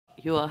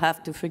You will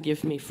have to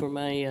forgive me for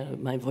my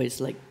my voice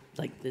like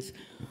this.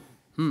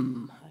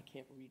 I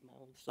can't read my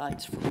own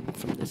slides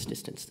from this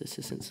distance. This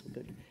isn't so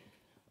good.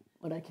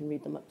 But I can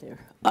read them up there.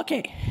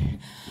 Okay.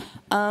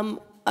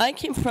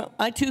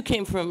 I too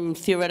came from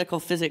theoretical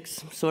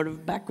physics sort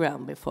of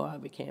background before I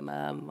became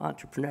an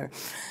entrepreneur.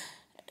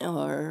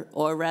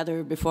 Or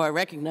rather, before I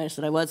recognized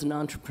that I was an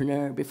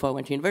entrepreneur, before I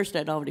went to university,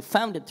 I'd already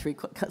founded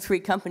three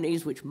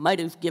companies, which might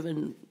have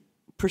given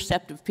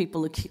perceptive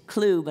people a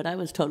clue, but I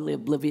was totally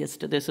oblivious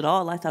to this at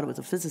all. I thought I was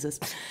a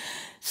physicist.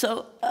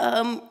 So,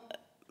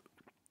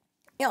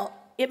 you know,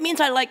 it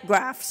means I like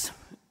graphs,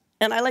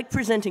 and I like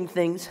presenting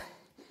things.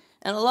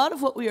 And a lot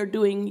of what we are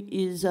doing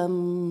is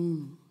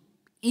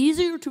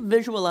easier to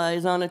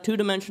visualize on a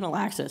two-dimensional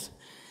axis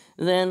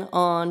than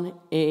on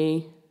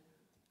a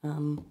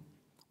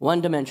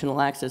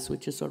one-dimensional axis,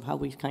 which is sort of how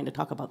we kind of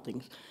talk about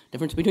things.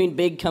 Difference between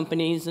big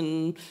companies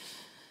and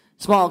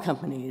small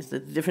companies, the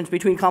difference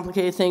between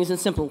complicated things and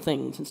simple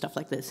things and stuff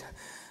like this.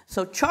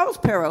 So Charles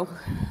Perrow,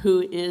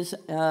 who is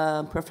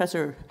a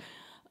professor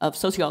of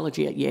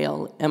sociology at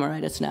Yale,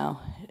 emeritus now,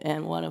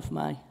 and one of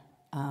my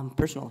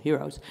personal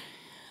heroes,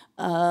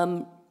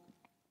 wrote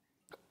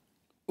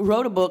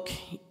a book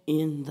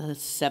in the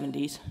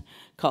 70s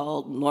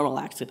called Normal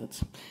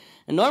Accidents.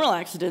 And normal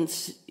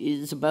accidents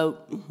is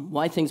about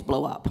why things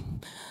blow up.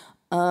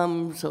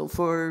 So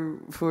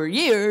for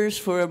years,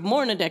 for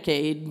more than a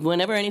decade,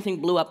 whenever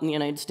anything blew up in the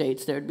United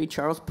States, there'd be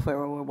Charles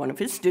Perrow or one of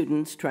his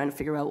students trying to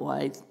figure out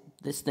why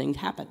this thing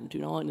happened,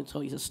 you know, and so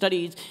he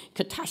studies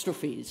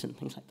catastrophes and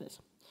things like this.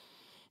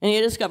 And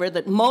he discovered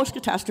that most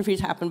catastrophes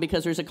happen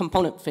because there's a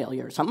component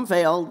failure. Something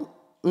failed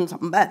and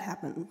something bad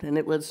happened, and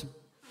it was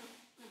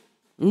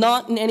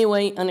not in any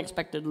way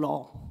unexpected at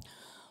all.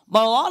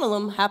 But a lot of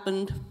them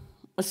happened,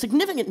 a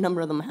significant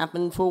number of them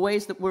happened for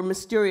ways that were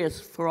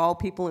mysterious for all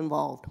people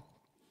involved.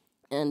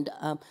 And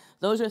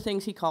those are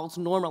things he calls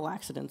normal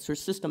accidents or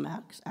system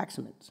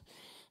accidents.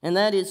 And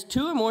that is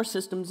two or more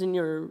systems in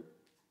your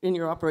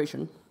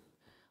operation,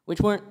 which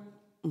weren't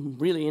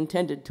really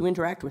intended to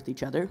interact with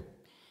each other,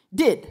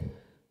 did,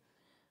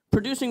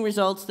 producing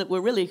results that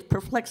were really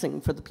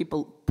perplexing for the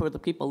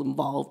people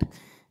involved,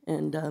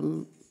 and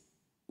you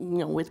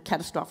know, with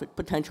catastrophic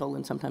potential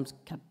and sometimes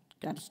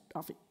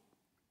catastrophic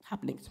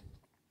happenings.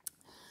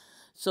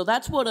 So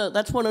that's what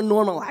a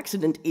normal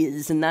accident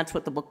is, and that's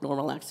what the book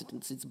Normal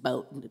Accidents is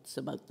about, and it's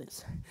about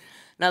this.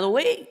 Now the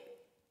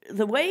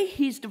way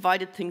he's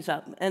divided things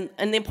up, and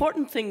the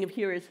important thing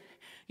here is,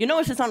 you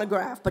notice it's on a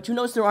graph, but you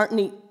notice there aren't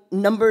any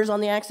numbers on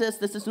the axis.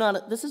 This is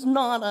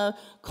not a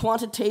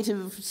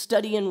quantitative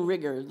study in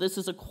rigor. This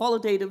is a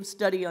qualitative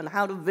study on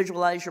how to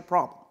visualize your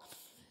problem.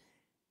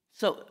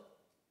 So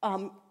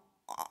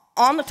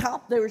on the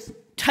top, there's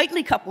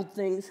tightly coupled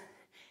things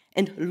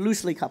and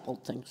loosely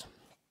coupled things.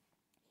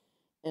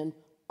 And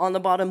on the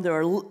bottom,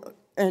 there are,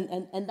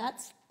 and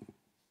that's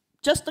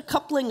just the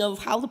coupling of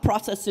how the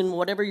process in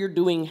whatever you're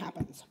doing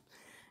happens.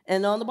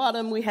 And on the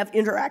bottom, we have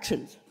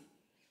interactions,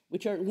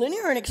 which are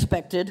linear and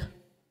expected,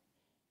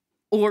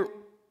 or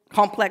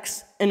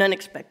complex and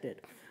unexpected.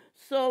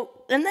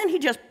 So, and then he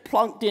just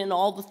plunked in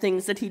all the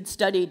things that he'd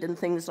studied and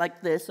things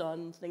like this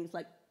on things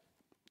like,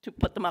 to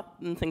put them up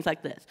and things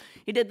like this.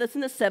 He did this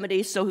in the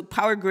 70s, so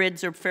power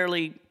grids are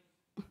fairly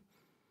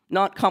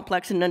not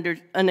complex and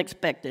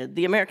unexpected.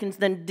 The Americans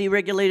then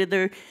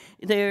deregulated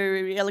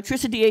their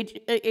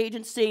electricity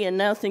agency, and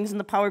now things in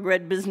the power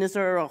grid business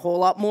are a whole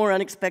lot more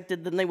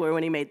unexpected than they were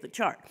when he made the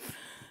chart.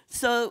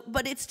 So,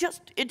 but it's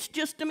just,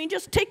 I mean,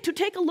 just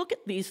take a look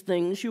at these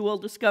things, you will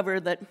discover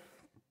that,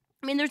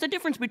 I mean, there's a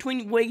difference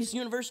between ways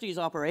universities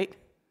operate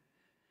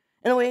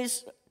and the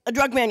ways a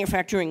drug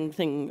manufacturing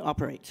thing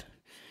operates.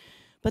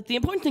 But the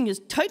important thing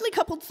is tightly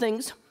coupled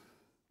things.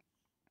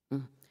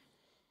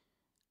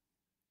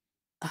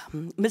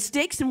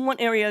 Mistakes in one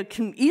area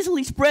can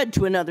easily spread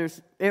to another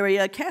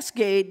area,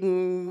 cascade,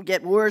 and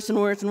get worse and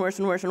worse and worse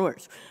and worse and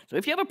worse. So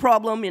if you have a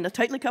problem in a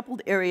tightly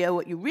coupled area,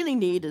 what you really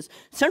need is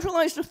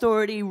centralized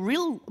authority,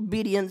 real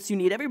obedience. You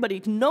need everybody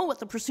to know what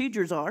the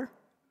procedures are,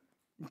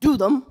 do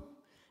them,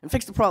 and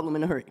fix the problem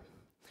in a hurry.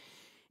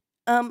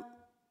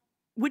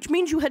 Which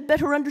means you had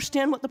better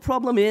understand what the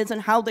problem is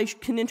and how they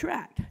can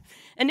interact.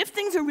 And if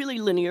things are really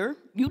linear,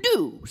 you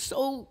do.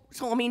 So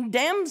I mean,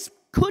 dams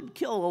could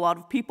kill a lot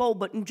of people,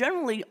 but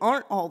generally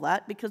aren't all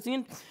that, because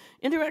the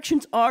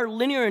interactions are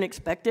linear and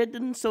expected,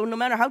 and so no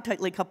matter how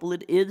tightly coupled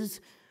it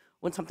is,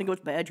 when something goes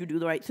bad, you do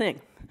the right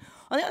thing.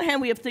 On the other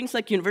hand, we have things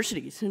like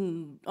universities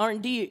and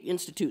R&D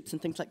institutes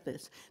and things like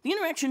this. The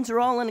interactions are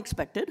all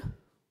unexpected,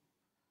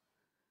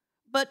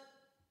 but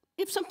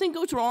if something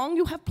goes wrong,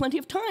 you have plenty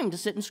of time to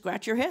sit and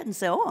scratch your head and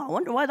say, oh, I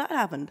wonder why that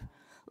happened.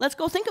 Let's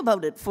go think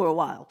about it for a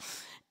while.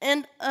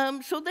 And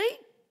so they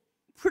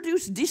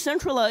produce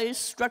decentralized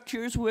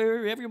structures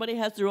where everybody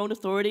has their own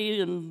authority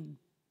and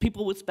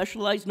people with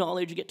specialized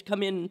knowledge get to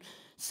come in and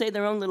say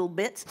their own little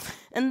bits,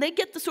 and they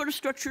get the sort of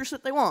structures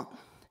that they want.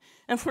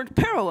 And for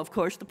Perrow, of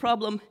course, the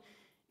problem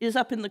is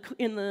up in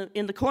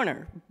the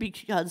corner,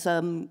 because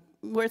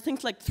where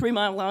things like 3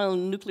 Mile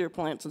Island nuclear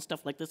plants and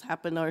stuff like this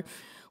happen are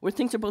where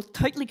things are both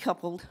tightly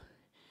coupled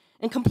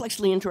and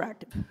complexly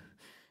interactive.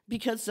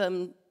 Because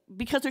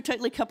they're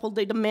tightly coupled,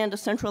 they demand a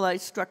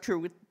centralized structure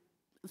with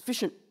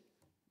efficient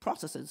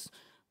processes,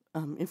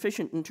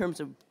 efficient in terms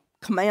of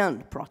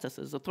command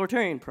processes,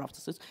 authoritarian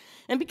processes.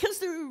 And because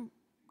they're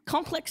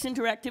complex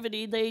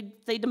interactivity,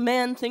 they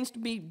demand things to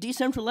be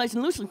decentralized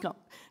and loosely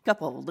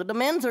coupled. The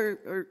demands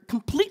are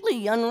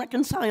completely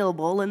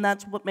unreconcilable, and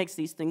that's what makes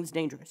these things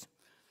dangerous.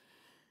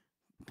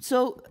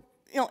 So,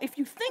 if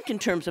you think in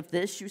terms of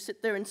this, you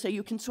sit there and say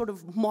you can sort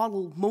of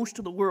model most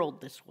of the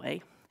world this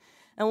way.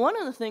 And one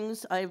of the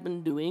things I've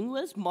been doing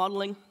was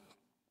modeling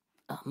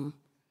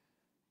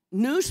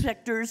news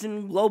sectors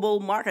in global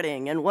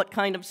marketing and what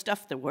kind of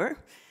stuff there were.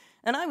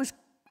 And I was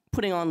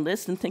putting on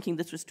this and thinking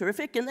this was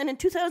terrific. And then in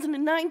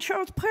 2009,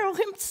 Charles Perrow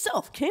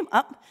himself came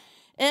up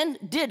and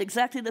did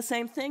exactly the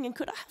same thing. And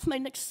could I have my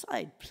next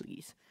slide,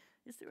 please?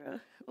 Is there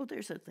a, oh,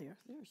 there's something.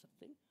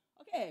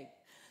 Okay,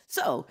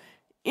 so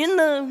in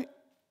the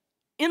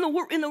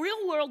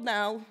real world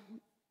now,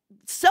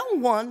 cell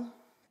one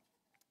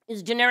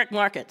is generic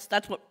markets.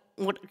 That's what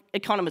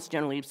economists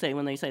generally say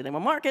when they say they're a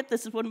market.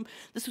 This is what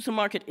a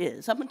market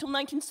is. Up until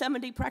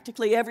 1970,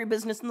 practically every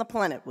business on the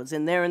planet was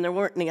in there, and there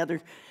weren't any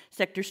other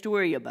sectors to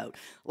worry about.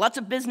 Lots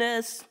of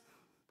business,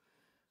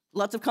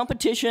 lots of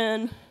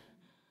competition,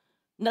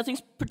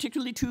 nothing's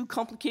particularly too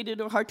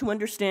complicated or hard to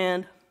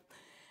understand.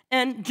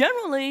 And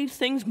generally,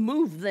 things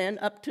move then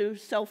up to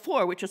cell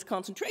 4, which is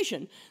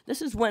concentration.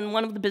 This is when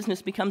one of the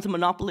business becomes a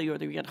monopoly, or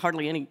they get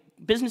hardly any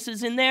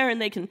businesses in there, and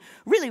they can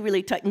really,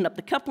 really tighten up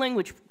the coupling,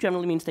 which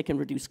generally means they can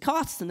reduce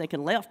costs, and they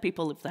can lay off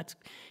people if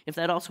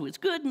that also is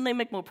good, and they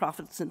make more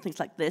profits and things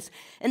like this.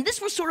 And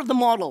this was sort of the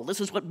model. This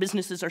is what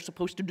businesses are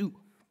supposed to do.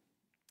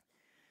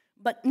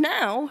 But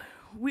now,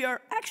 we are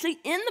actually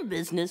in the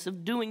business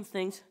of doing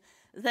things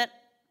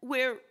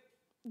where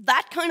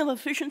that kind of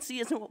efficiency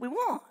isn't what we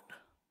want.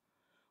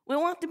 We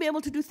want to be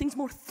able to do things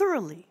more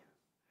thoroughly.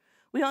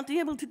 We want to be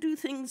able to do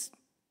things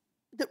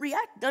that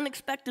react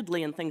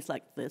unexpectedly and things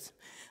like this.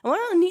 And one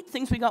of the neat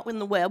things we got with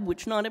the web,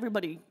 which not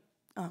everybody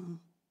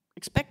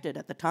expected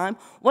at the time,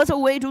 was a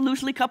way to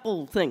loosely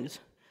couple things.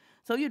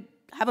 So you'd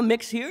have a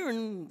mix here,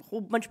 and a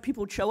whole bunch of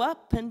people would show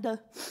up, and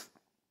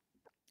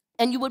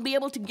you would be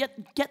able to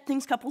get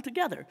things coupled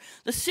together.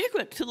 The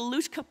secret to the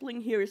loose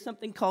coupling here is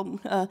something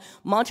called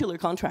modular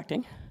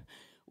contracting,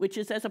 which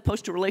is as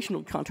opposed to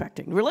relational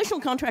contracting. Relational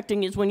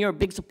contracting is when you're a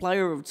big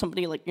supplier of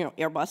somebody like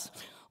Airbus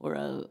or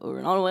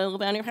an automobile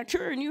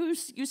manufacturer, and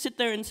you sit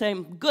there and say,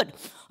 good,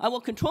 I will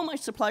control my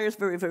suppliers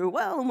very, very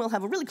well, and we'll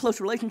have a really close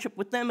relationship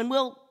with them, and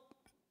we'll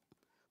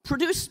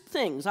produce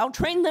things. I'll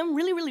train them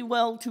really, really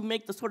well to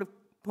make the sort of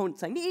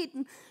components I need,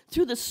 and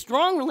through this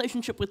strong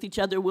relationship with each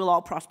other, we'll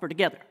all prosper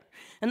together.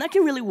 And that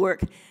can really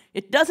work.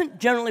 It doesn't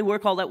generally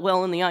work all that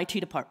well in the IT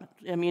department.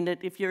 I mean,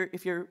 if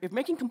you're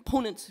making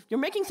components, if you're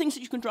making things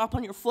that you can drop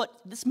on your foot,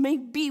 this may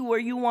be where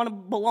you want to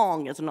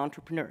belong as an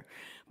entrepreneur.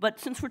 But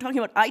since we're talking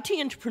about IT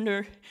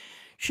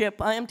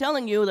entrepreneurship, I am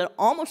telling you that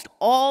almost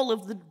all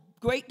of the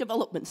great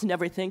developments and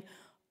everything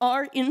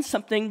are in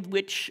something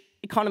which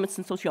economists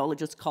and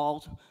sociologists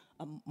call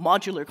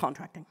modular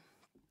contracting.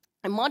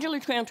 And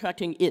modular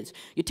contracting is,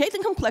 you take the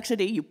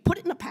complexity, you put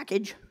it in a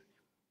package,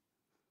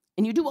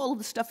 and you do all of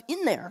the stuff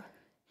in there,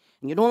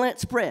 and you don't let it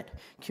spread.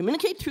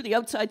 Communicate through the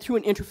outside through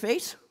an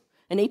interface,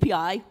 an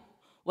API,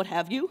 what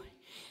have you,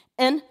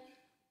 and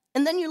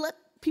then you let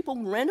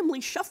people randomly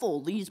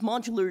shuffle these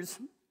modules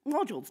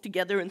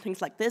together and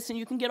things like this, and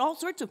you can get all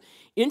sorts of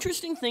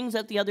interesting things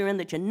at the other end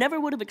that you never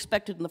would have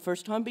expected in the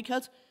first time,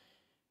 because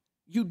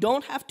you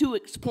don't have to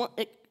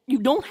you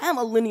don't have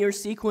a linear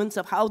sequence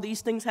of how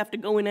these things have to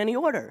go in any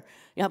order.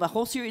 You have a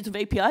whole series of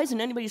APIs,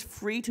 and anybody's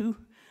free to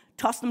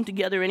toss them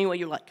together any way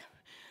you like.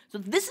 So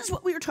this is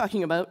what we were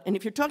talking about, and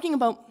if you're talking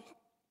about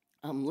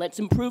let's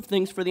improve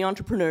things for the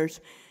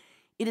entrepreneurs,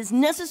 it is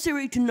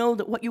necessary to know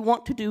that what you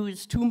want to do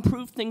is to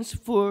improve things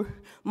for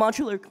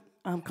modular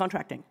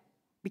contracting,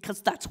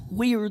 because that's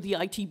where the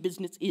IT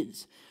business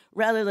is,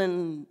 rather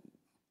than,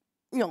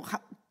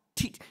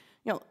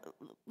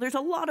 there's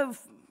a lot of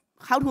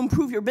how to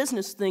improve your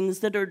business things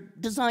that are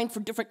designed for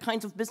different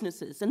kinds of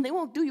businesses, and they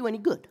won't do you any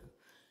good.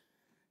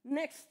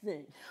 Next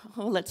thing,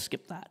 let's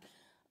skip that.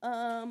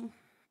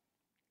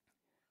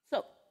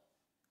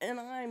 And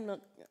I'm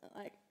not,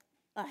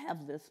 I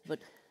have this, but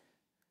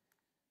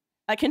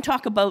I can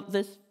talk about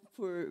this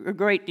for a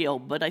great deal,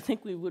 but I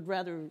think we would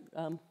rather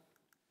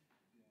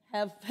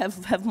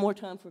have more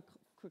time for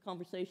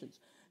conversations.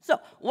 So,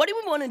 what do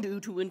we want to do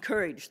to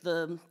encourage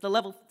the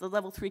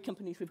level 3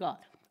 companies we've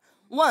got?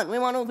 One, we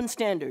want open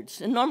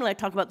standards, and normally I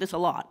talk about this a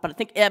lot, but I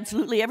think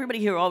absolutely everybody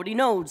here already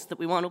knows that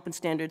we want open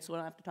standards, so I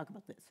don't have to talk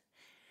about this.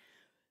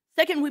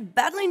 Second, we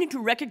badly need to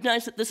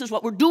recognize that this is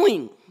what we're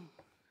doing.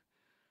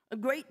 A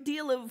great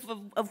deal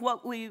of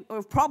what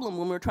problem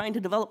when we're trying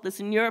to develop this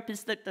in Europe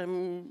is that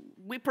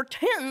we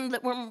pretend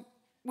that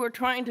we're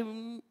trying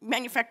to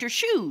manufacture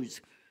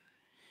shoes.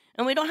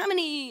 And we don't have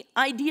any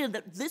idea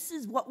that this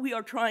is what we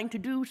are trying to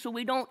do, so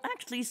we don't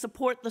actually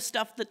support the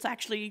stuff that's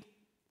actually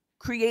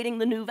creating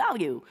the new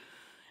value.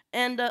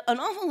 And an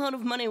awful lot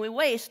of money we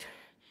waste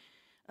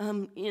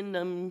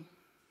in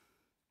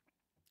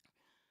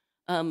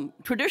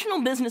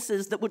traditional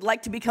businesses that would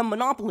like to become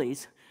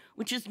monopolies,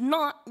 which is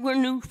not where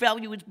new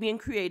value is being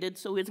created,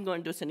 so it isn't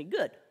going to do us any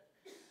good.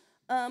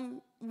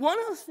 One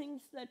of the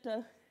things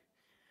that,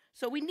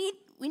 so we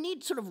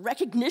need sort of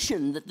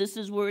recognition that this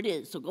is where it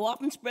is. So go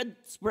off and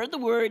spread the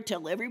word,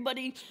 tell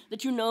everybody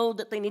that you know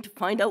that they need to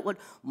find out what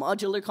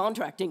modular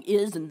contracting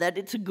is and that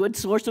it's a good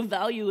source of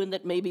value and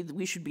that maybe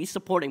we should be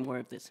supporting more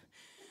of this.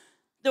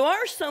 There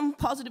are some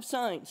positive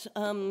signs.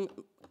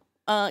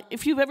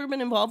 If you've ever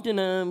been involved in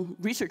a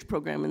research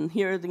program, and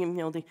here the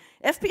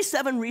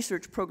FP7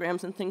 research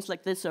programs and things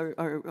like this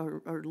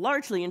are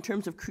largely, in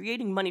terms of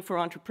creating money for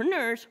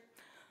entrepreneurs,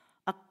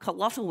 a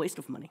colossal waste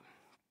of money,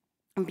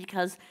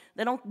 because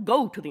they don't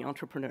go to the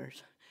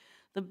entrepreneurs.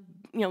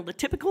 The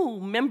typical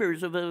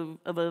members of an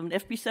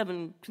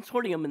FP7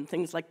 consortium and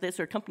things like this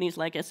are companies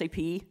like SAP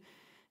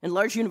and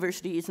large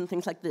universities and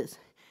things like this.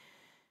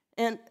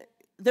 And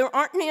there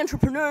aren't any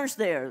entrepreneurs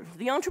there.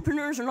 The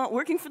entrepreneurs are not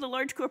working for the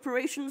large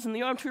corporations, and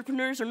the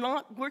entrepreneurs are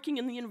not working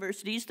in the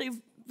universities.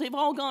 They've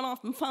all gone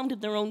off and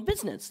founded their own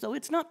business. So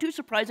it's not too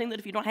surprising that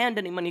if you don't hand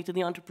any money to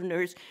the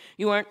entrepreneurs,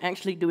 you aren't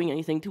actually doing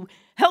anything to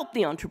help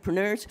the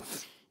entrepreneurs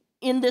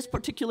in this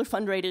particular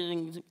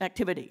fundraising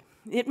activity.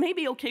 It may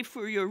be okay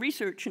for your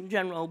research in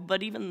general,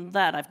 but even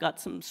that I've got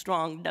some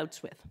strong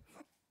doubts with.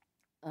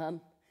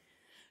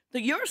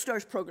 The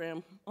Eurostars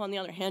program, on the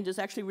other hand, is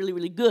actually really,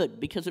 really good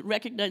because it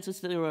recognizes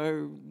that there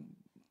are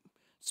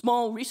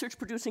small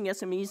research-producing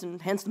SMEs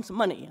and hands them some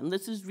money, and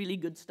this is really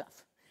good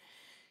stuff.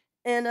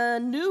 And a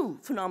new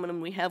phenomenon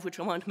we have, which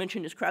I want to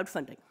mention, is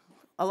crowdfunding.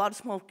 A lot of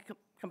small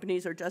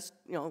companies are just,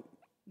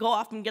 go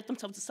off and get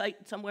themselves a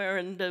site somewhere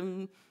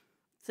and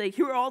say,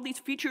 here are all these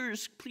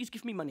features, please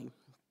give me money.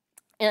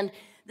 And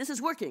this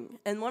is working.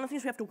 And one of the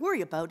things we have to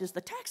worry about is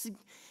the tax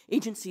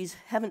agencies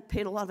haven't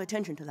paid a lot of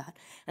attention to that.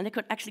 And they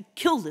could actually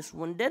kill this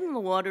one dead in the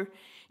water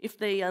if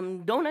they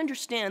don't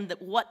understand that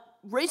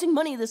raising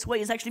money this way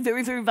is actually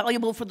very, very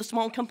valuable for the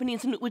small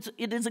companies, and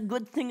it is a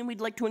good thing, and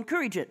we'd like to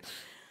encourage it.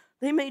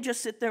 They may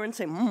just sit there and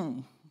say,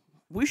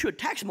 we should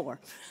tax more.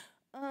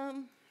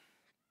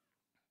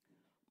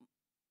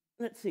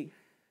 Let's see.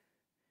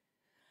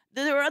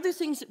 There are other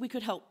things that we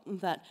could help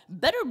with that.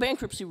 Better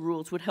bankruptcy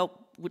rules would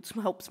help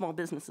small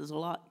businesses a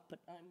lot, but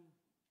I'm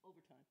over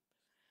time,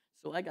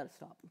 so I gotta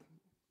stop.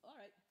 All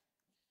right.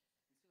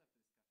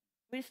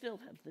 We still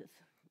have this.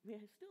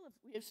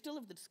 We still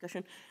have the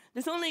discussion.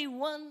 There's only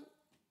one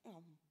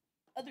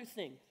other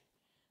thing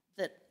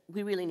that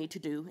we really need to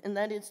do, and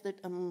that is that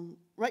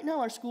right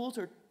now our schools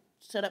are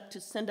set up to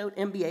send out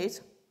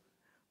MBAs,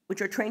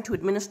 which are trained to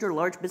administer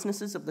large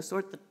businesses of the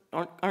sort that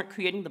aren't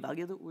creating the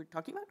value that we're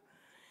talking about.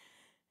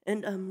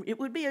 And it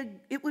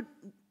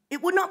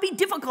would not be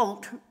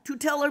difficult to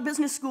tell our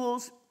business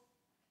schools,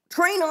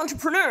 train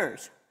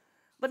entrepreneurs.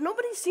 But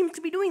nobody seems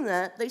to be doing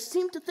that. They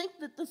seem to think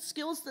that the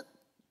skills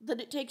that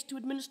it takes to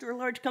administer a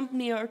large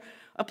company are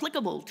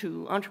applicable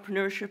to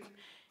entrepreneurship,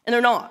 and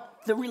they're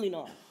not. They're really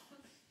not.